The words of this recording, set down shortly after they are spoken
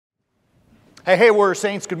Hey, Warrior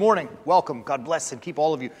Saints, good morning. Welcome. God bless and keep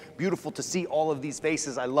all of you. Beautiful to see all of these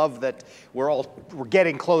faces. I love that we're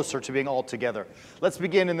getting closer to being all together. Let's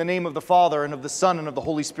begin in the name of the Father, and of the Son, and of the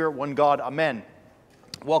Holy Spirit, one God. Amen.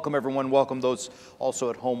 Welcome, everyone. Welcome those also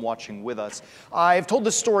at home watching with us. I've told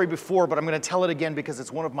this story before, but I'm going to tell it again because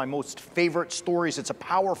it's one of my most favorite stories. It's a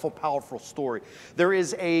powerful, powerful story. There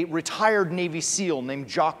is a retired Navy SEAL named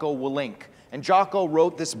Jocko Willink, and Jocko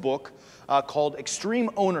wrote this book called Extreme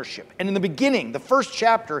Ownership. And in the beginning, the first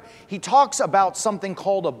chapter, he talks about something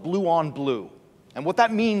called a blue on blue. And what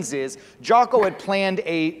that means is Jocko had planned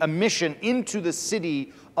a mission into the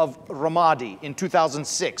city of Ramadi in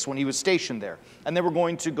 2006 when he was stationed there. And they were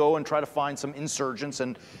going to go and try to find some insurgents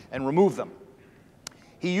and remove them.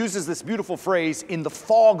 He uses this beautiful phrase, in the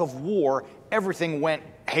fog of war, everything went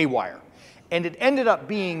haywire. And it ended up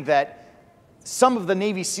being that some of the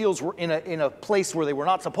Navy SEALs were in a place where they were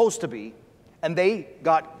not supposed to be, and they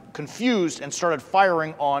got confused and started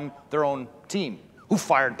firing on their own team, who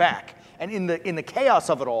fired back. And in the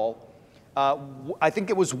chaos of it all, I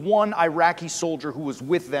think it was one Iraqi soldier who was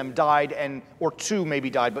with them died, or two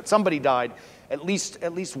maybe died, but somebody died, at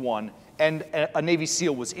least one, and a Navy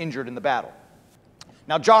SEAL was injured in the battle.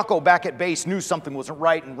 Now, Jocko, back at base, knew something wasn't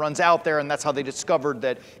right and runs out there, and that's how they discovered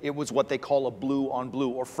that it was what they call a blue on blue,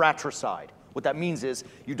 or fratricide. What that means is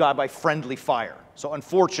you die by friendly fire. So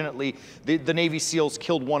unfortunately, the Navy SEALs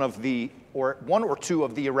killed one or two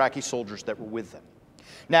of the Iraqi soldiers that were with them.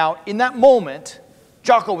 Now, in that moment,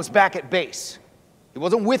 Jocko was back at base. He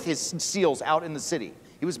wasn't with his SEALs out in the city.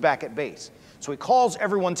 He was back at base. So he calls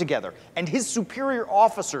everyone together, and his superior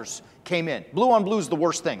officers came in. Blue on blue is the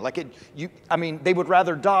worst thing. They would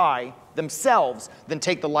rather die themselves than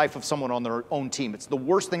take the life of someone on their own team. It's the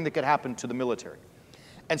worst thing that could happen to the military.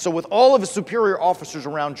 And so with all of his superior officers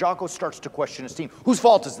around, Jocko starts to question his team. Whose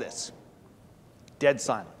fault is this? Dead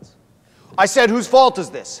silence. I said, whose fault is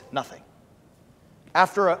this? Nothing.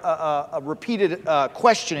 After a repeated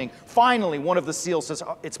questioning, finally one of the SEALs says,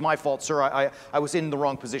 it's my fault, sir. I was in the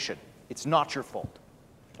wrong position. It's not your fault.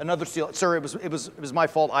 Another SEAL, sir, it was my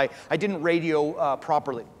fault. I didn't radio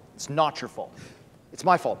properly. It's not your fault. It's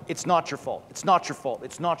my fault. It's not your fault. It's not your fault.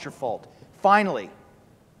 It's not your fault. Finally,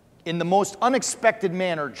 in the most unexpected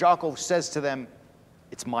manner, Jocko says to them,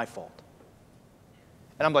 it's my fault.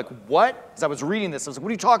 And I'm like, what? As I was reading this, I was like, what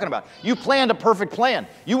are you talking about? You planned a perfect plan.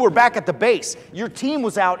 You were back at the base. Your team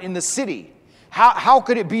was out in the city. How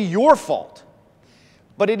could it be your fault?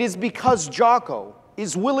 But it is because Jocko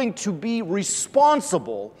is willing to be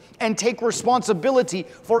responsible and take responsibility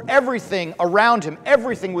for everything around him,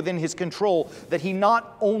 everything within his control, that he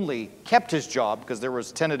not only kept his job, because it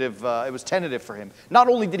was tentative for him. Not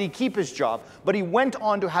only did he keep his job, but he went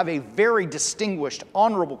on to have a very distinguished,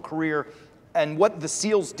 honorable career. And what the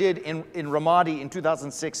SEALs did in Ramadi in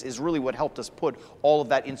 2006 is really what helped us put all of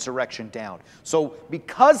that insurrection down. So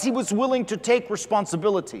because he was willing to take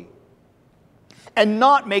responsibility and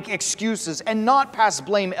not make excuses and not pass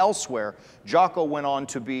blame elsewhere, Jocko went on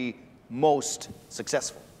to be most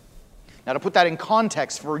successful. Now, to put that in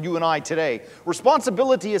context for you and I today,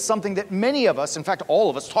 responsibility is something that many of us, in fact, all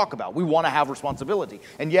of us talk about. We want to have responsibility,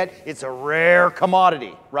 and yet it's a rare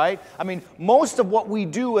commodity, right? I mean, most of what we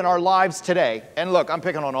do in our lives today, and look, I'm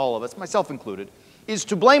picking on all of us, myself included, is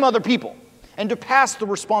to blame other people and to pass the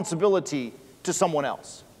responsibility to someone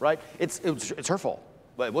else, right? It's her fault.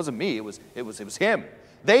 But it wasn't me, it was him.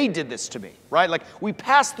 They did this to me, right? Like, we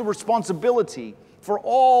pass the responsibility for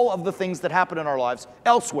all of the things that happen in our lives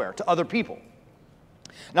elsewhere to other people.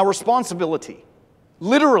 Now, responsibility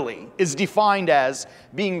literally is defined as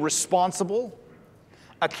being responsible,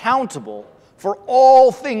 accountable for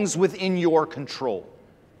all things within your control.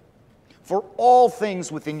 For all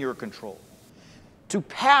things within your control. To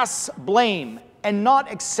pass blame and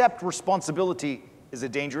not accept responsibility is a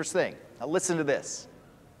dangerous thing. Now, listen to this.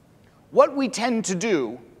 What we tend to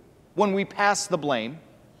do when we pass the blame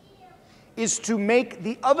is to make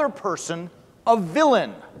the other person a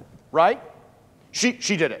villain, right? She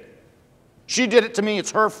did it. She did it to me.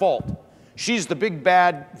 It's her fault. She's the big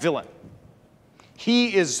bad villain.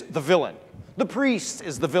 He is the villain. The priest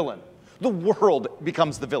is the villain. The world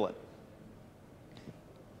becomes the villain.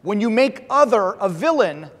 When you make other a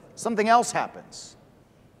villain, something else happens.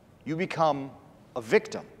 You become a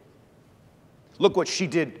victim. Look what she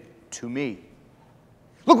did to me.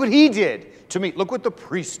 Look what he did to me. Look what the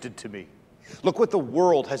priest did to me. Look what the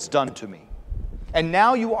world has done to me. And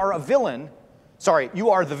now you are a villain, you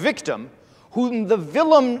are the victim, whom the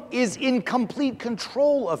villain is in complete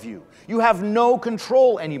control of you. You have no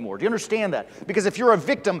control anymore. Do you understand that? Because if you're a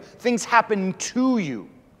victim, things happen to you.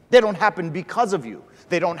 They don't happen because of you.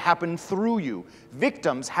 They don't happen through you.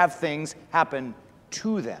 Victims have things happen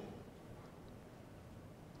to them.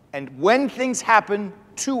 And when things happen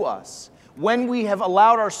to us, when we have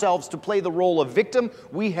allowed ourselves to play the role of victim,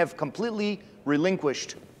 we have completely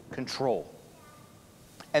relinquished control.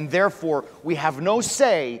 And therefore, we have no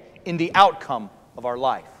say in the outcome of our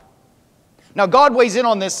life. Now, God weighs in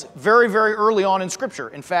on this very, very early on in Scripture.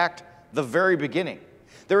 In fact, the very beginning.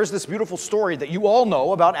 There is this beautiful story that you all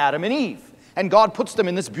know about Adam and Eve. And God puts them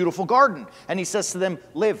in this beautiful garden. And he says to them,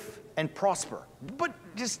 live and prosper. But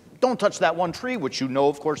just don't touch that one tree, which you know,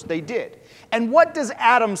 of course, they did. And what does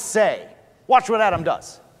Adam say? Watch what Adam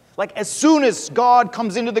does. Like, as soon as God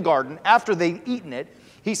comes into the garden, after they've eaten it,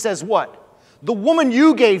 he says what? The woman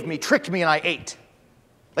you gave me tricked me and I ate.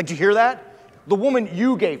 Like, do you hear that? The woman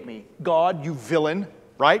you gave me, God, you villain,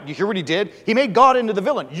 right? You hear what he did? He made God into the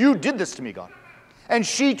villain. You did this to me, God. And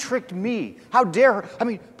she tricked me. How dare her? I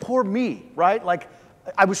mean, poor me, right? Like,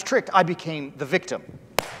 I was tricked. I became the victim.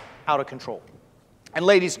 Out of control. And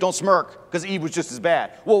ladies, don't smirk, because Eve was just as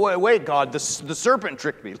bad. Well, wait, God, the serpent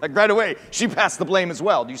tricked me. Like, right away, she passed the blame as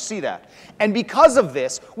well. Do you see that? And because of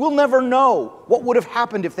this, we'll never know what would have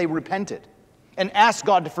happened if they repented and asked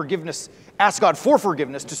God for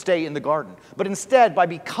forgiveness to stay in the garden. But instead, by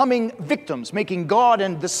becoming victims, making God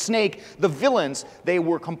and the snake the villains, they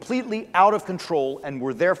were completely out of control and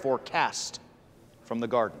were therefore cast from the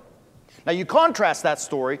garden. Now, you contrast that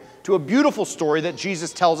story to a beautiful story that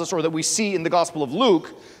Jesus tells us, or that we see in the Gospel of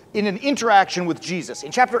Luke, in an interaction with Jesus.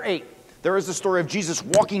 In chapter 8, there is the story of Jesus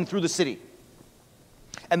walking through the city.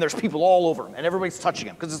 And there's people all over him, and everybody's touching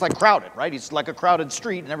him, because it's like crowded, right? He's like a crowded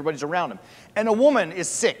street, and everybody's around him. And a woman is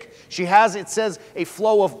sick. She has, it says, a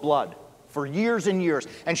flow of blood for years and years.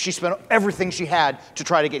 And she spent everything she had to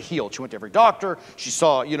try to get healed. She went to every doctor. She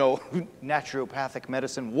saw, naturopathic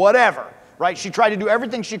medicine, whatever. Right? She tried to do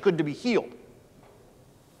everything she could to be healed.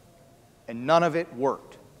 And none of it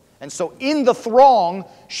worked. And so in the throng,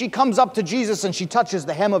 she comes up to Jesus and she touches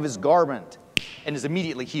the hem of his garment and is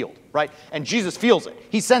immediately healed, right? And Jesus feels it.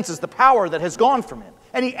 He senses the power that has gone from him.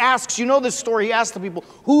 And he asks, you know this story, he asks the people,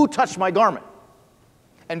 who touched my garment?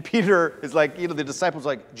 And Peter is like, the disciples are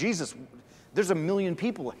like, Jesus, there's 1 million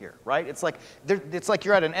people here, right? It's like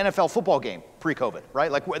you're at an NFL football game pre-COVID,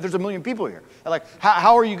 right? Like, there's 1 million people here. And like,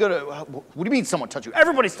 how are you going to, what do you mean someone touched you?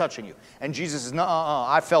 Everybody's touching you. And Jesus says, no,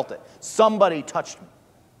 I felt it. Somebody touched me.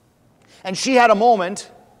 And she had a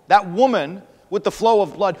moment, that woman with the flow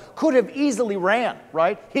of blood could have easily ran,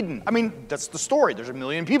 right? Hidden. I mean, that's the story. There's 1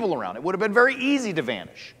 million people around. It would have been very easy to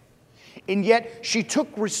vanish. And yet, she took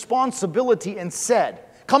responsibility and said,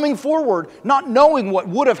 coming forward, not knowing what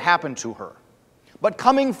would have happened to her, but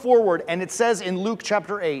coming forward, and it says in Luke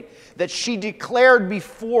chapter 8 that she declared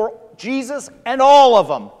before Jesus and all of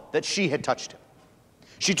them that she had touched him.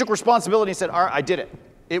 She took responsibility and said, all right, I did it.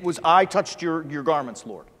 It was, I touched your garments,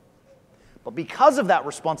 Lord. But because of that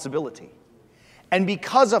responsibility, and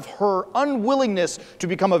because of her unwillingness to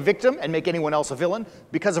become a victim and make anyone else a villain,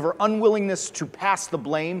 because of her unwillingness to pass the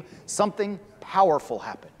blame, something powerful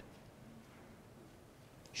happened.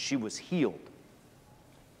 She was healed.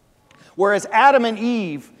 Whereas Adam and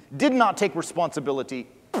Eve did not take responsibility,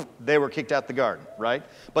 they were kicked out the garden, right?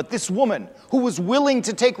 But this woman who was willing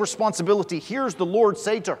to take responsibility, hears the Lord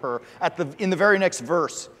say to her in the very next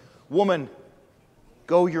verse, woman,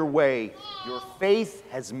 go your way. Your faith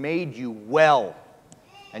has made you well.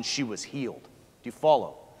 And she was healed. Do you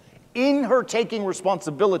follow? In her taking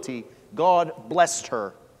responsibility, God blessed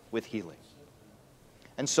her with healing.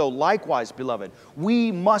 And so likewise, beloved,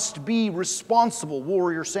 we must be responsible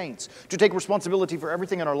warrior saints to take responsibility for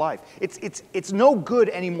everything in our life. It's no good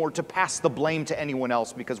anymore to pass the blame to anyone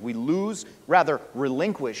else because we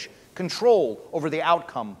relinquish control over the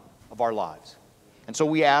outcome of our lives. And so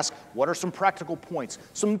we ask, what are some practical points,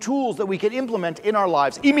 some tools that we can implement in our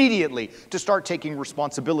lives immediately to start taking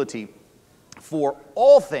responsibility for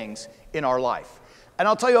all things in our life? And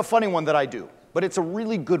I'll tell you a funny one that I do, but it's a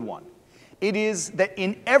really good one. It is that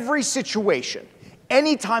in every situation,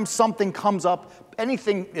 anytime something comes up,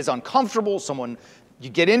 anything is uncomfortable, you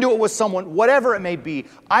get into it with someone, whatever it may be,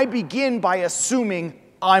 I begin by assuming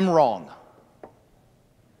I'm wrong.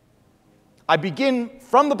 I begin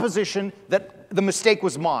from the position that the mistake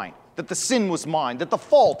was mine, that the sin was mine, that the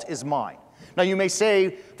fault is mine. Now you may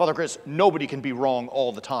say, Father Chris, nobody can be wrong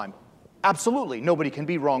all the time. Absolutely, nobody can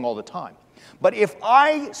be wrong all the time. But if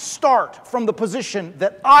I start from the position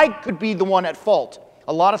that I could be the one at fault,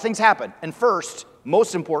 a lot of things happen. And first,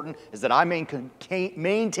 most important, is that I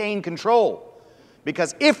maintain control.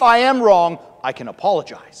 Because if I am wrong, I can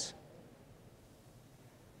apologize.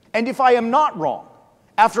 And if I am not wrong,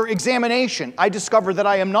 After examination, I discover that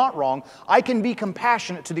I am not wrong. I can be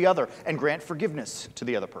compassionate to the other and grant forgiveness to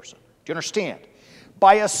the other person. Do you understand?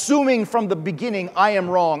 By assuming from the beginning I am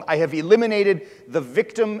wrong, I have eliminated the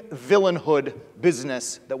victim-villainhood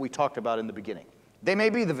business that we talked about in the beginning. They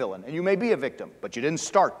may be the villain, and you may be a victim, but you didn't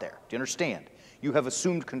start there. Do you understand? You have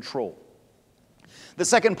assumed control. The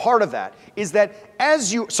second part of that is that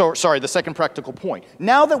the second practical point.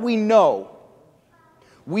 Now that we know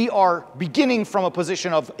we are beginning from a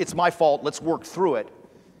position of, it's my fault, let's work through it,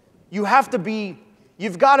 you've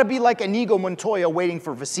got to be like Inigo Montoya waiting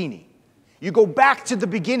for Vicini. You go back to the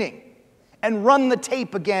beginning and run the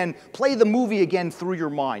tape again, play the movie again through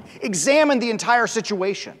your mind. Examine the entire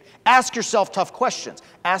situation. Ask yourself tough questions.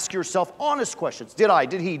 Ask yourself honest questions. Did I?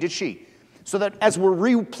 Did he? Did she? So that as we're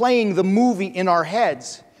replaying the movie in our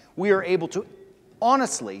heads, we are able to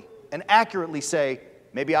honestly and accurately say,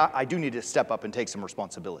 maybe I do need to step up and take some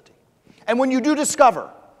responsibility. And when you do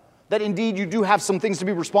discover that indeed you do have some things to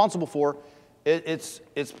be responsible for, it's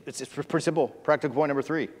pretty simple. Practical point number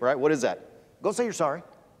 3, right? What is that? Go say you're sorry.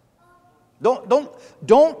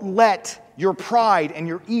 Don't let your pride and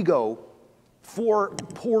your ego for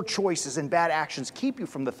poor choices and bad actions keep you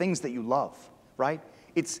from the things that you love, right?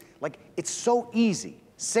 It's so easy.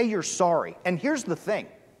 Say you're sorry. And here's the thing.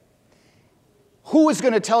 Who is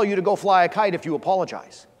going to tell you to go fly a kite if you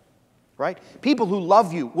apologize, right? People who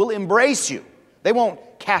love you will embrace you. They won't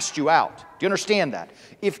cast you out. Do you understand that?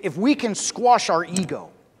 If we can squash our ego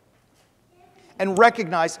and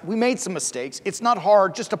recognize we made some mistakes, it's not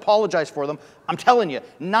hard, just apologize for them. I'm telling you,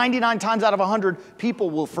 99 times out of 100, people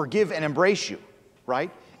will forgive and embrace you, right?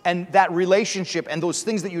 And that relationship and those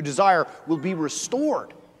things that you desire will be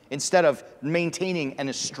restored instead of maintaining an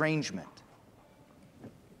estrangement.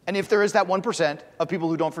 And if there is that 1% of people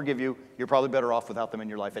who don't forgive you, you're probably better off without them in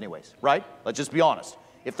your life anyways, right? Let's just be honest.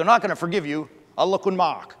 If they're not going to forgive you, Allah kun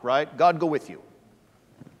ma'ak, right? God go with you.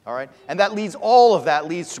 All right? And all of that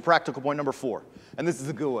leads to practical point number 4. And this is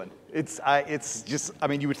a good one. It's just, I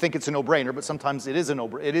mean, you would think it's a no-brainer, but sometimes it is a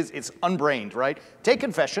no-brainer. It's unbrained, right? Take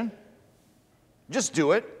confession. Just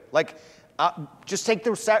do it. Just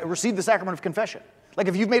receive the sacrament of confession. Like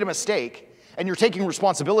if you've made a mistake and you're taking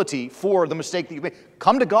responsibility for the mistake that you made,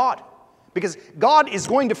 come to God. Because God is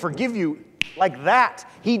going to forgive you like that.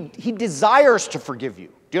 He desires to forgive you.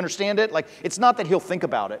 Do you understand it? Like, it's not that he'll think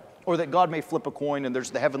about it or that God may flip a coin and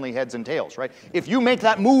there's the heavenly heads and tails, right? If you make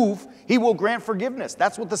that move, he will grant forgiveness.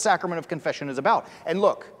 That's what the sacrament of confession is about. And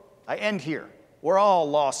look, I end here. We're all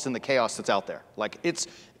lost in the chaos that's out there. Like, it's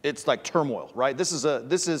like turmoil, right?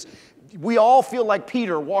 We all feel like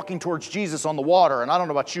Peter walking towards Jesus on the water, and I don't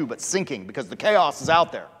know about you, but sinking because the chaos is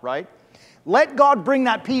out there, right? Let God bring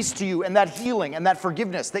that peace to you and that healing and that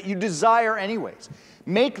forgiveness that you desire anyways.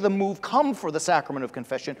 Make the move, come for the sacrament of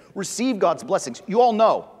confession, receive God's blessings. You all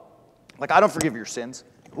know, like I don't forgive your sins.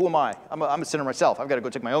 Who am I? I'm a sinner myself. I've got to go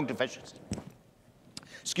take my own confessions.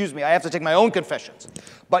 Excuse me, I have to take my own confessions.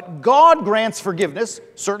 But God grants forgiveness,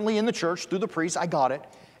 certainly in the church, through the priest, I got it.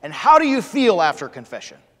 And how do you feel after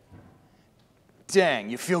confession? Dang,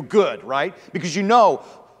 you feel good, right? Because you know,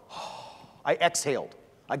 I exhaled.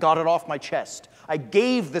 I got it off my chest. I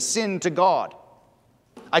gave the sin to God.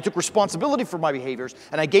 I took responsibility for my behaviors,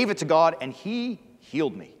 and I gave it to God, and he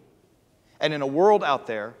healed me. And in a world out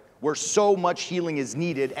there where so much healing is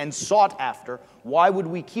needed and sought after, why would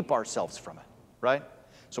we keep ourselves from it, right?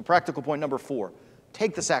 So practical point number 4,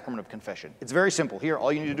 take the sacrament of confession. It's very simple. Here,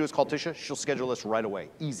 all you need to do is call Tisha. She'll schedule us right away.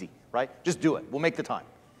 Easy, right? Just do it. We'll make the time.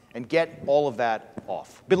 And get all of that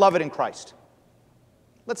off. Beloved in Christ,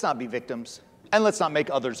 let's not be victims, and let's not make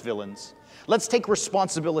others villains. Let's take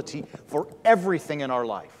responsibility for everything in our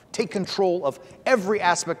life. Take control of every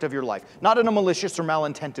aspect of your life, not in a malicious or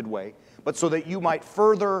malintended way, but so that you might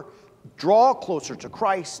further draw closer to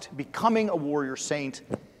Christ, becoming a warrior saint,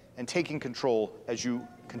 and taking control as you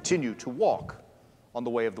continue to walk on the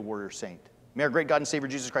way of the warrior saint. May our great God and Savior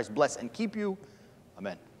Jesus Christ bless and keep you.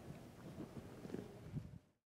 Amen.